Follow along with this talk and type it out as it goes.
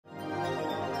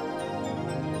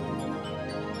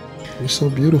You're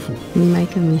so beautiful. You're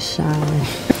making me shy.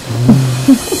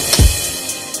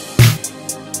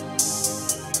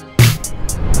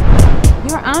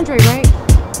 You're Andre, right?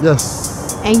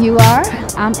 Yes. And you are?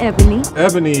 I'm Ebony.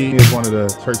 Ebony is one of the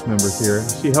church members here.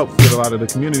 She helps with a lot of the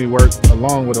community work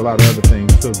along with a lot of other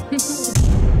things too.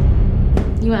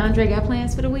 You and Andre got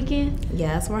plans for the weekend?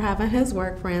 Yes, we're having his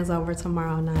work friends over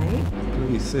tomorrow night.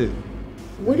 Really sick.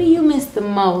 What do you miss the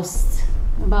most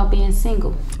about being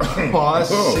single? Oh,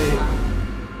 shit.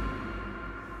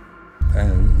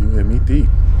 Damn, you hit me deep.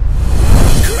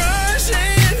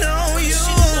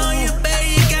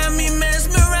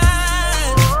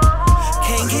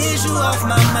 Off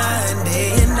my mind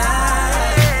day and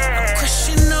night. I'm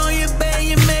crushing on you, babe.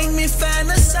 You make me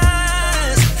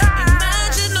fantasize.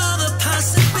 Imagine all the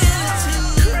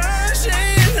possibilities.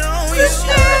 Crushing on you.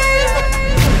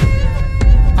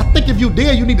 I think if you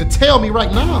dare, you need to tell me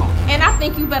right now. And I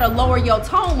think you better lower your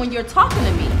tone when you're talking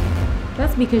to me.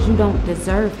 That's because you don't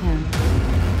deserve him.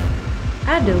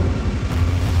 I do.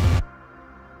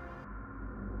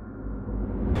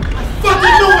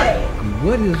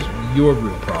 What is your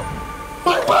real problem?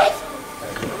 My wife!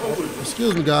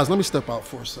 Excuse me, guys. Let me step out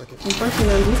for a second.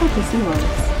 Unfortunately, these are casinos.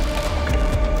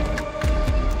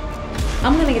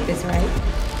 I'm gonna get this right.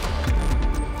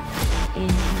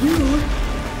 And you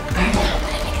are not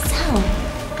gonna make it sound.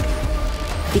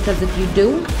 Because if you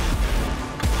do,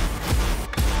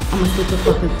 I'm gonna slit your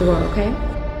fucking throat, okay?